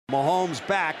Mahomes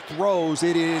back, throws,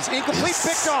 it is incomplete,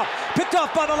 picked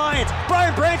off by the Lions.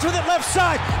 Brian Branch with it left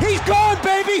side. He's gone,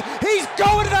 baby! He's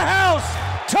going to the house!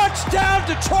 Touchdown,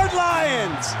 Detroit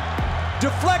Lions!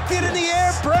 Deflected in the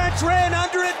air, Branch ran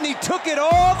under it, and he took it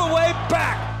all the way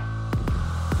back.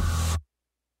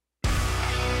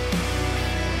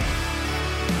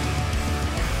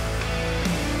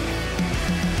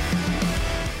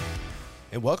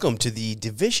 And welcome to the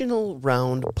divisional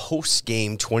round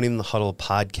post-game Twentyman in the Huddle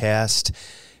podcast.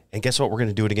 And guess what? We're going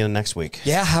to do it again next week.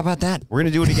 Yeah, how about that? We're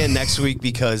going to do it again next week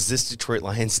because this Detroit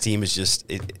Lions team is just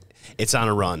it's on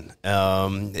a run.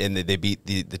 And they beat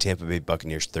the Tampa Bay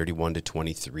Buccaneers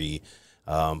 31-23.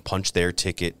 Punched their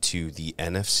ticket to the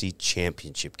NFC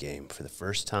Championship game for the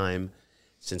first time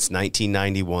since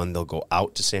 1991. They'll go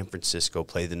out to San Francisco,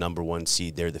 play the number one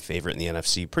seed. They're the favorite in the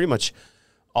NFC. Pretty much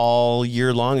all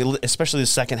year long, especially the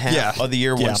second half of the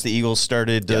year once the Eagles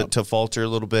started to falter a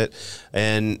little bit.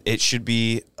 And it should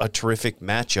be a terrific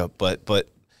matchup. But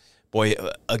boy,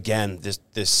 again,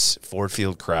 this Ford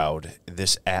Field crowd,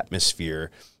 this atmosphere,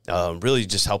 really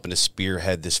just helping to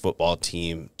spearhead this football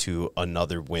team to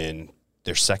another win.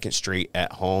 Their second straight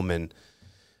at home, and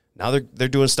now they're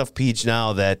doing stuff, Peach,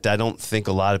 now that I don't think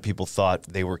a lot of people thought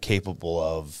they were capable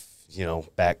of,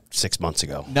 back 6 months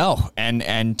ago. No,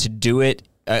 and to do it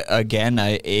again,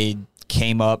 it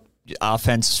came up.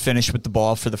 Offense finished with the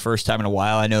ball for the first time in a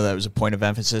while. I know that was a point of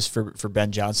emphasis for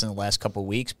Ben Johnson the last couple of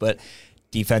weeks, but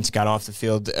defense got off the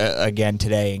field again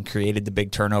today and created the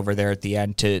big turnover there at the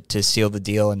end to seal the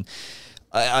deal. And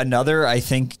another, I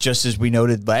think, just as we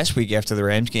noted last week after the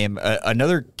Rams game,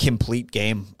 another complete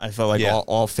game. I felt like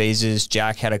all phases.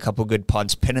 Jack had a couple good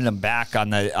punts, pinning them back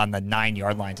on the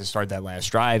 9-yard line to start that last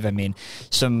drive. I mean,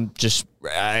 some just,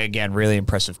 again, really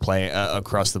impressive play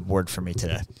across the board for me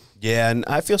today. Yeah, and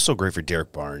I feel so great for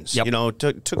Derek Barnes. Yep.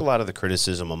 Took a lot of the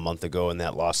criticism a month ago in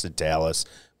that loss to Dallas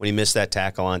when he missed that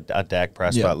tackle on Dak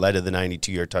Prescott, led to the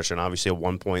 92-yard touchdown, obviously a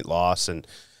 1-point loss. And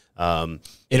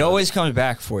it always comes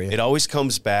back for you. It always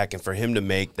comes back, and for him to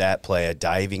make that play, a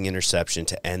diving interception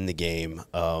to end the game,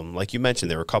 like you mentioned,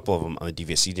 there were a couple of them on the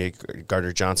defense. CJ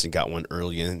Gardner-Johnson got one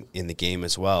early in the game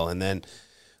as well. And then,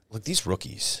 look, these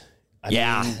rookies. I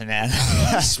mean, man.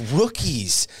 These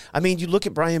rookies. I mean, you look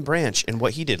at Brian Branch and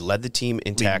what he did. Led the team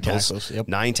in tackles.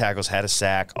 9 tackles, had a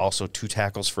sack, also 2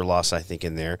 tackles for loss, I think,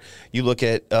 in there. You look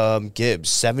at Gibbs,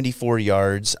 74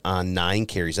 yards on 9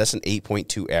 carries. That's an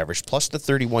 8.2 average, plus the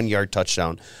 31-yard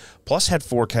touchdown, plus had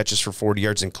 4 catches for 40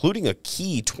 yards, including a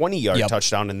key 20-yard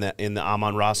touchdown in the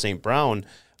Amon-Ra St. Brown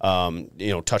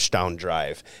touchdown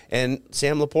drive. And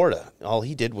Sam Laporta, all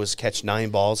he did was catch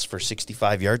 9 balls for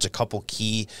 65 yards, a couple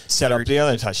key set up the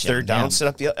other touchdown. Third down, set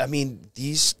up the other. I mean,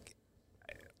 these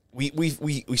we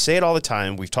say it all the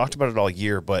time. We've talked about it all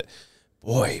year, but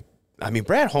boy, I mean,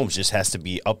 Brad Holmes just has to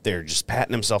be up there just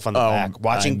patting himself on the back,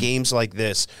 watching games like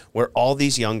this where all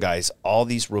these young guys, all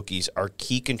these rookies are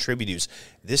key contributors.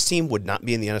 This team would not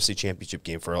be in the NFC Championship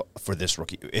game for this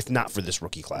rookie, if not for this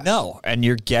rookie class. No, and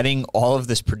you're getting all of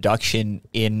this production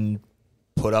in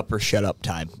put up or shut up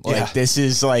time. This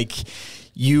is like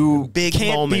you big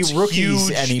can't moments, be rookies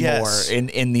huge, anymore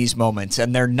in these moments,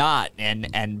 and they're not.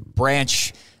 And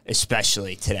Branch,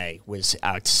 especially today, was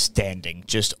outstanding.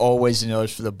 Just always a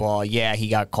nose for the ball. Yeah, he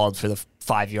got called for the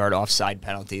 5-yard offside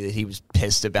penalty that he was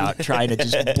pissed about, trying to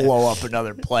just blow up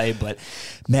another play. But,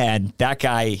 man, that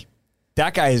guy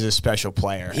is a special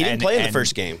player. He didn't play in the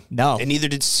first game. No. And neither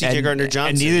did CJ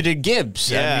Gardner-Johnson. And neither did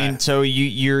Gibbs. Yeah. I mean, so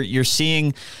you're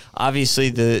seeing,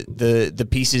 obviously, the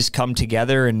pieces come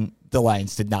together, and the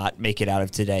Lions did not make it out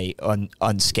of today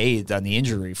unscathed on the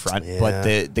injury front. Yeah.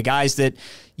 But the guys that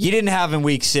you didn't have in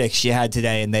week 6, you had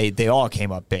today, and they all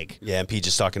came up big. Yeah, and Pete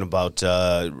just talking about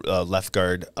left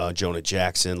guard Jonah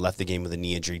Jackson, left the game with a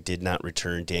knee injury, did not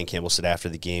return. Dan Campbell said after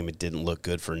the game it didn't look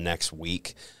good for next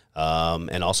week.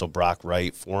 And also Brock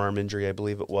Wright, forearm injury, I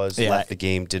believe it was, left the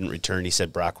game, didn't return. He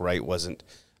said Brock Wright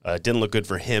didn't look good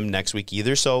for him next week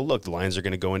either. So, look, the Lions are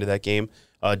going to go into that game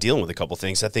dealing with a couple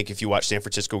things. I think if you watch San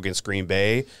Francisco against Green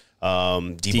Bay,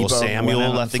 Deebo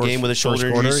Samuel left the game with a shoulder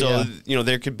injury. So,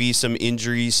 there could be some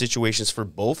injury situations for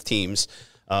both teams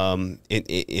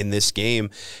in this game.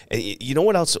 You know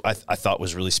what else I thought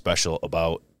was really special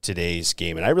about today's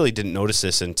game? And I really didn't notice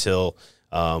this until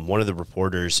one of the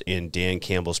reporters in Dan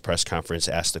Campbell's press conference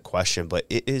asked the question, but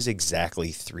it is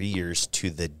exactly 3 years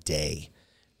to the day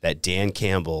that Dan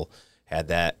Campbell had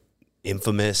that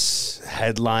infamous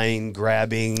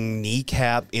headline-grabbing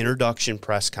kneecap introduction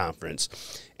press conference.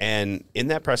 And in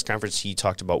that press conference, he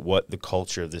talked about what the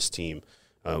culture of this team,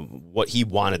 what he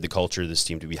wanted the culture of this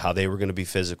team to be, how they were going to be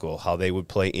physical, how they would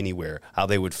play anywhere, how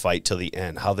they would fight till the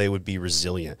end, how they would be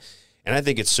resilient. And I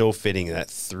think it's so fitting that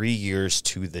 3 years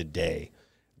to the day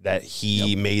that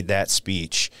he made that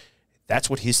speech. That's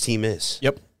what his team is.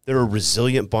 Yep. They're a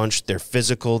resilient bunch. They're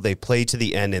physical. They play to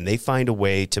the end, and they find a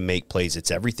way to make plays.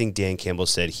 It's everything Dan Campbell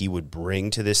said he would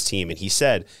bring to this team. And he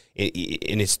said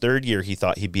in his third year, he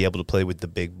thought he'd be able to play with the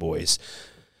big boys.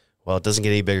 Well, it doesn't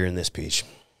get any bigger than this, Peach.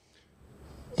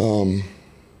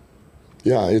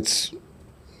 Yeah, it's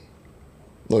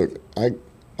 – look, I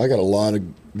got a lot of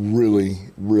really,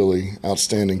 really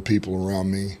outstanding people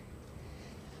around me,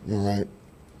 all right?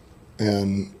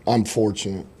 And I'm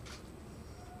fortunate.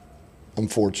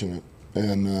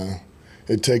 And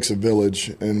it takes a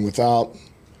village. And without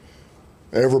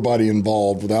everybody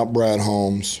involved, without Brad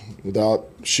Holmes, without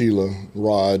Sheila,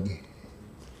 Rod,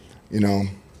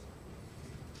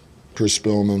 Chris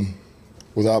Spillman,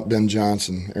 without Ben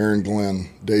Johnson, Aaron Glenn,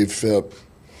 Dave Phipp,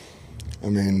 I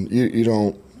mean, you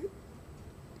don't,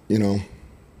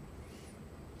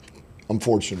 I'm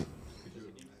fortunate.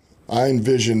 I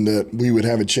envisioned that we would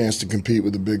have a chance to compete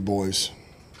with the big boys,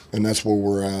 and that's where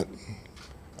we're at.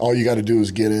 All you got to do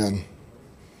is get in,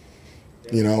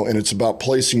 and it's about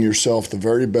placing yourself the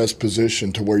very best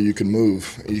position to where you can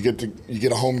move. You get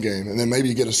a home game, and then maybe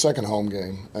you get a second home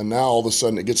game, and now all of a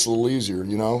sudden it gets a little easier.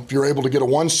 If you're able to get a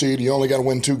 1 seed, you only got to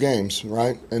win 2 games,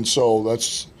 right? And so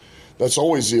that's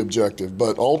always the objective.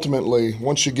 But ultimately,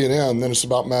 once you get in, then it's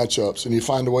about matchups, and you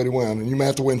find a way to win, and you may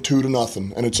have to win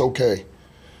 2-0, and it's okay.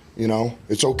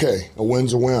 It's okay. A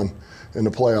win's a win in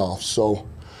the playoffs. So,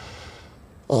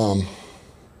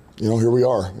 here we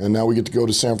are. And now we get to go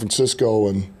to San Francisco,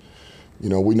 and,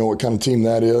 we know what kind of team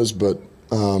that is, but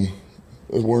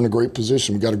we're in a great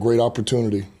position. We've got a great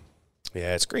opportunity.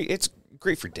 Yeah, it's great. It's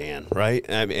great for Dan, right?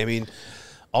 I mean,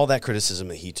 all that criticism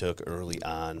that he took early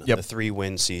on, the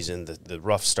 3-win season, the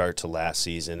rough start to last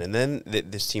season, and then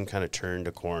this team kind of turned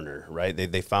a corner, right?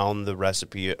 They found the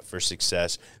recipe for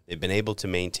success. They've been able to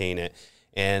maintain it.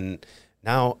 And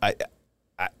now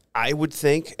I would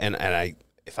think, and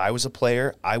if I was a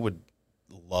player, I would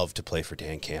love to play for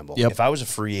Dan Campbell. Yep. If I was a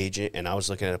free agent and I was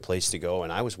looking at a place to go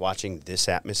and I was watching this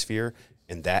atmosphere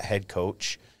and that head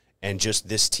coach and just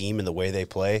this team and the way they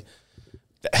play,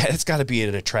 it's got to be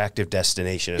an attractive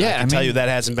destination. And I can tell you that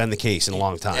hasn't been the case in a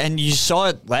long time. And you saw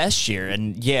it last year.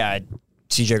 And,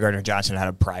 C.J. Gardner-Johnson had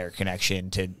a prior connection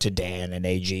to Dan and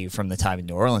AG from the time in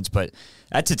New Orleans. But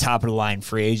that's a top-of-the-line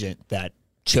free agent that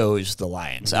chose the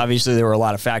Lions. Obviously, there were a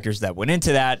lot of factors that went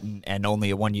into that and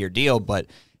only a 1-year deal, but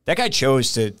that guy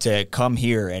chose to come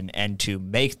here and to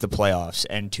make the playoffs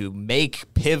and to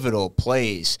make pivotal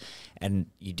plays. And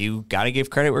you do got to give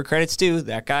credit where credit's due.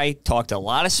 That guy talked a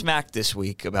lot of smack this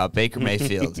week about Baker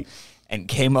Mayfield and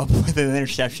came up with an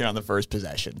interception on the first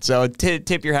possession. So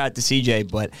tip your hat to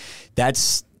CJ, but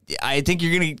I think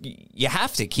you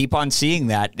have to keep on seeing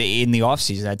that in the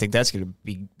offseason. I think that's going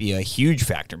to be a huge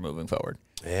factor moving forward.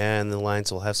 And the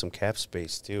Lions will have some cap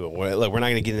space, too. We're not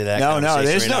going to get into that No,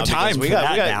 there's no time for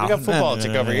that now. We got football to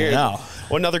cover here. No.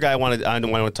 Well, another guy I want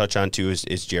to touch on, too,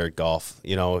 is Jared Goff.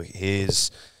 His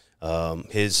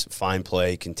fine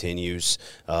play continues.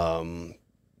 30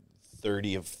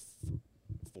 of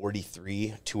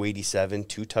 43, 287,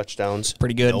 2 touchdowns.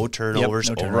 Pretty good. No turnovers,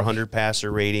 No over turnovers. 100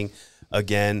 passer rating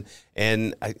again.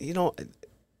 And,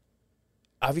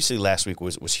 obviously last week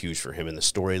was huge for him in the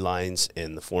storylines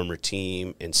and the former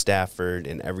team and Stafford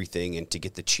and everything, and to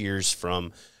get the cheers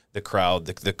from the crowd,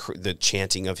 the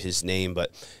chanting of his name.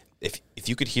 But if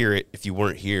you could hear it, if you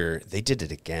weren't here, they did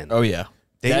it again. Oh, yeah.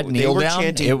 They were down,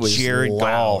 chanting it was Jared loud.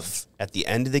 Goff at the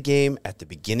end of the game, at the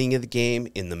beginning of the game,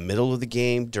 in the middle of the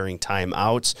game, during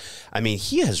timeouts. I mean,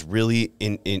 he has really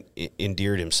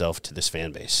endeared himself to this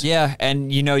fan base. Yeah,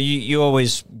 and you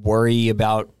always worry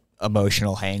about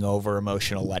emotional hangover,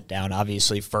 emotional letdown.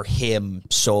 Obviously, for him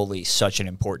solely, such an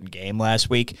important game last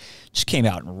week. Just came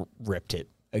out and ripped it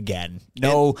again.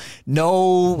 No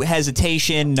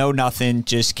hesitation, no nothing.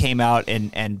 Just came out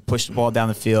and pushed the ball down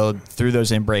the field, threw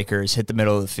those in breakers, hit the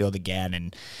middle of the field again,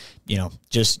 and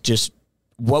just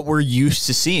what we're used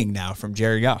to seeing now from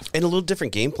Jared Goff. And a little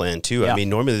different game plan, too. Yeah. I mean,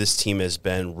 normally this team has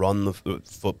been run the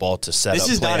football to set This up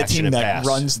is play not a action team and that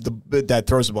pass. that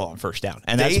throws the ball on first down,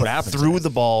 and that's what happened. They threw the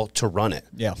ball to run it.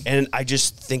 Yeah. And I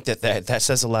just think that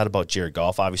says a lot about Jared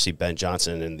Goff. Obviously, Ben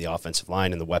Johnson and the offensive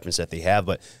line and the weapons that they have,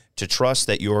 but to trust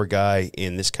that your guy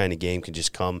in this kind of game can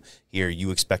just come here,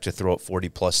 you expect to throw it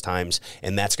 40-plus times,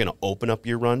 and that's going to open up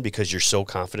your run because you're so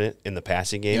confident in the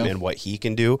passing game and what he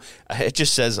can do. It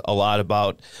just says a lot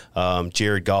about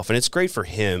Jared Goff, and it's great for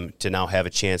him to now have a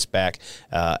chance back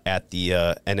at the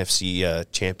NFC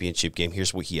Championship game.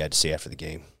 Here's what he had to say after the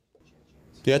game.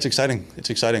 Yeah, it's exciting. It's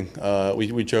exciting.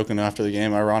 We joking after the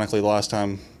game. Ironically, the last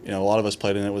time a lot of us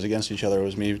played in it was against each other. It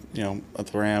was me, at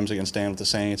the Rams against Dan with the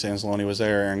Saints. Anzalone was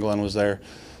there. Aaron Glenn was there.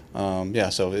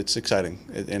 So it's exciting,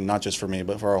 and not just for me,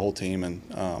 but for our whole team.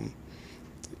 And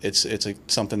it's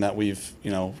something that we've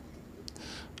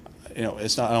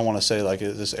it's not. I don't want to say like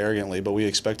this arrogantly, but we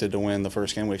expected to win the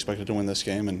first game. We expected to win this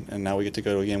game, and now we get to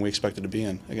go to a game we expected to be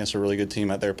in against a really good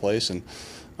team at their place. And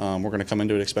we're going to come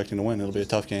into it expecting to win. It'll be a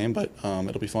tough game, but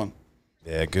it'll be fun.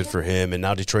 Yeah, good for him. And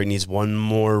now Detroit needs one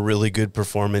more really good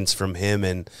performance from him.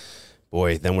 And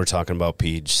boy, then we're talking about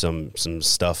Peach, some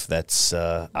stuff that's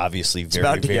obviously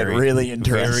really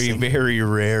interesting. Very, very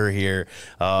rare here.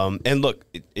 And look,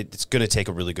 it's going to take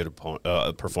a really good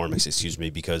performance,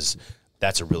 because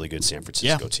that's a really good San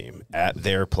Francisco team at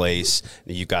their place.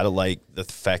 You got to like the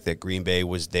fact that Green Bay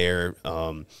was there,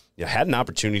 had an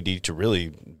opportunity to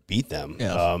really beat them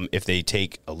if they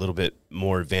take a little bit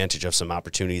more advantage of some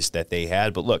opportunities that they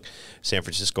had. But look, San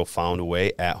Francisco found a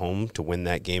way at home to win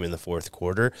that game in the fourth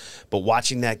quarter. But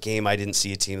watching that game, I didn't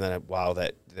see a team that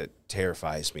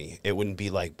terrifies me. It wouldn't be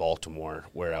like Baltimore,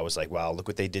 where I was like, wow, look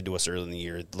what they did to us early in the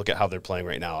year. Look at how they're playing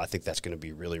right now. I think that's going to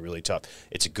be really, really tough.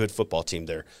 It's a good football team.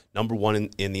 They're number one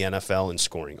in the NFL in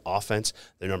scoring offense.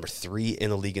 They're number 3 in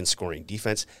the league in scoring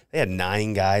defense. They had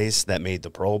 9 guys that made the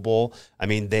Pro Bowl. I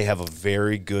mean, they have a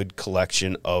very good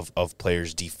collection of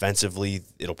players defensively.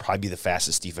 It'll probably be the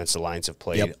fastest defensive lines have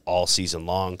played all season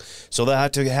long. So they'll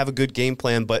have to have a good game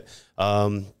plan, but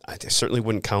I certainly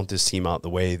wouldn't count this team out the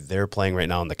way they're playing right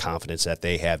now and the confidence that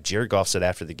they have. Jared Goff said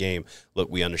after the game, look,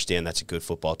 we understand that's a good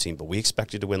football team, but we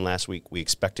expected to win last week. We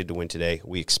expected to win today.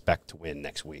 We expect to win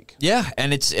next week. Yeah,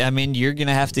 and you're going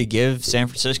to have to give San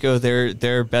Francisco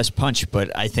their best punch,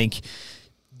 but I think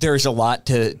there's a lot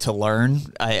to learn.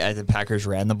 The Packers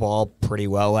ran the ball pretty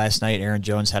well last night. Aaron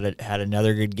Jones had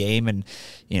another good game, and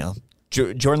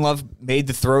Jordan Love made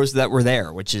the throws that were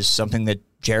there, which is something that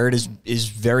Jared is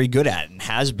very good at and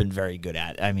has been very good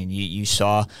at. I mean, you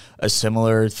saw a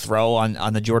similar throw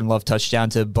on the Jordan Love touchdown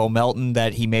to Bo Melton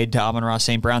that he made to Amon-Ra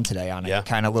St. Brown today on a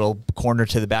kind of little corner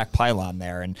to the back pylon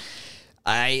there. And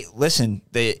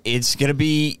it's going to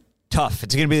be tough.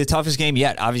 It's going to be the toughest game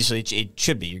yet. Obviously, it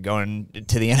should be. You're going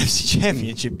to the NFC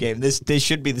Championship game. This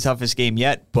should be the toughest game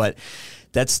yet, but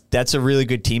that's a really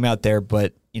good team out there.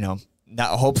 But,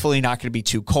 hopefully not going to be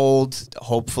too cold.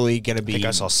 Hopefully going to be. I think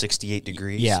I saw 68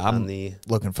 degrees. Yeah, I'm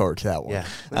looking forward to that one.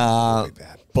 Yeah, really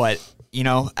bad. But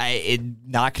it's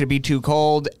not going to be too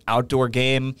cold. Outdoor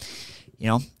game.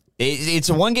 It's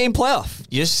a 1-game playoff.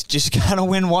 You just gotta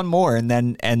win one more, and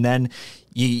then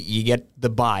you get the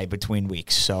bye between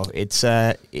weeks. So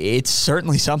it's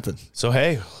certainly something. So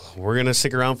hey, we're going to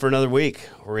stick around for another week.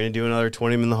 We're going to do another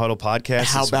 20 in the Huddle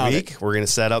podcast this week. We're going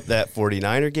to set up that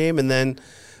 49er game, and then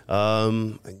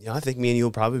I think me and you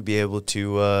will probably be able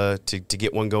to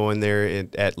get one going there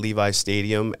at Levi's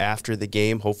Stadium after the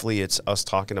game. Hopefully it's us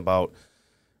talking about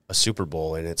a Super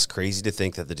Bowl, and it's crazy to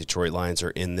think that the Detroit Lions are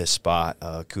in this spot.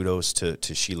 Kudos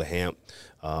to Sheila Hamp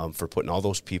for putting all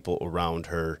those people around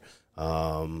her,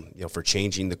 for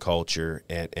changing the culture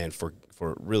and for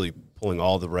really pulling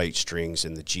all the right strings,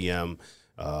 and the GM,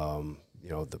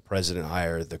 the president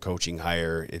hire, the coaching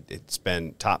hire. It's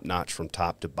been top-notch from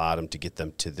top to bottom to get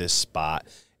them to this spot.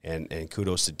 And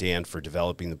kudos to Dan for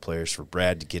developing the players, for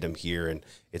Brad to get them here. And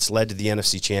it's led to the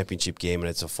NFC Championship game, and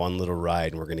it's a fun little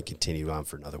ride, and we're going to continue on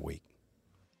for another week.